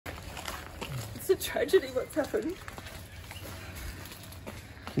It's a tragedy what's happened.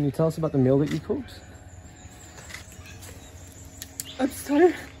 Can you tell us about the meal that you cooked? I'm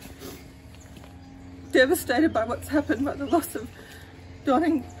so devastated by what's happened, by the loss of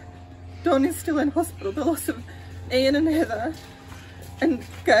Don. Don is still in hospital, the loss of Ian and Heather and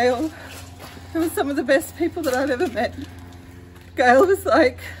Gail. They were some of the best people that I've ever met. Gail was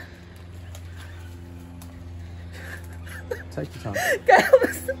like... Take your time. Gail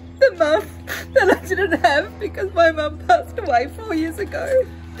was the mum that I didn't have because my mum passed away 4 years ago.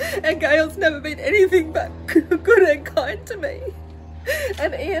 And Gail's never been anything but good and kind to me.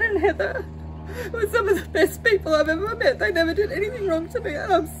 And Ian and Heather were some of the best people I've ever met. They never did anything wrong to me,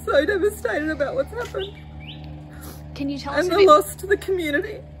 and I'm so devastated about what's happened. Can you tell us and the loss to the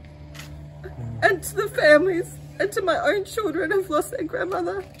community and to the families and to my own children who've lost their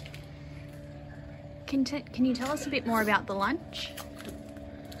grandmother. Can you tell us a bit more about the lunch?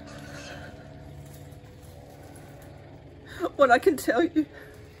 What I can tell you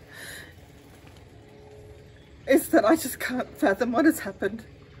is that I just can't fathom what has happened.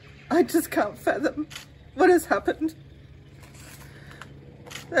 I just can't fathom what has happened.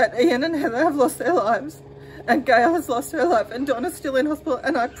 That Ian and Heather have lost their lives, and Gail has lost her life, and Donna's still in hospital,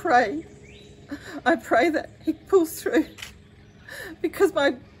 and I pray that he pulls through, because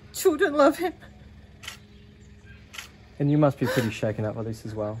my children love him. And you must be pretty shaken up by this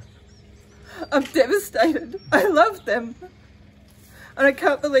as well. I'm devastated. I love them. And I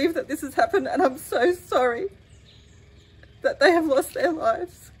can't believe that this has happened, and I'm so sorry that they have lost their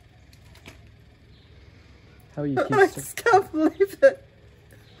lives. How are you kids? I just can't believe it.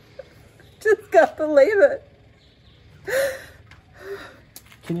 Just can't believe it.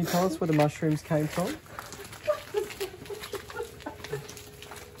 Can you tell us where the mushrooms came from?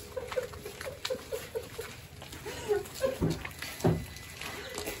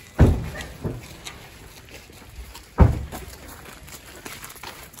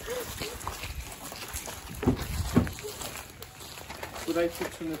 Were they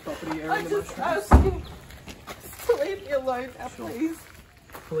picked from the property area? I just ask you to leave me alone now, please.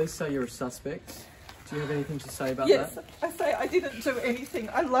 Police say you're a suspect. Do you have anything to say about that? Yes, I say I didn't do anything.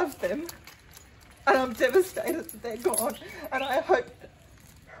 I love them. And I'm devastated that they're gone. And I hope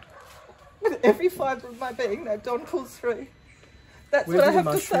with every fibre of my being that Don pulls through. That's what I have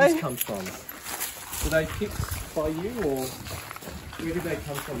to say. Where do the mushrooms come from? Were they picked by you, or where did they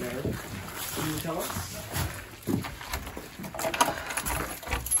come from, Erin? Can you tell us?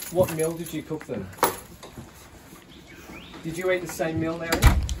 What meal did you cook them? Did you eat the same meal,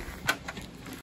 Erin?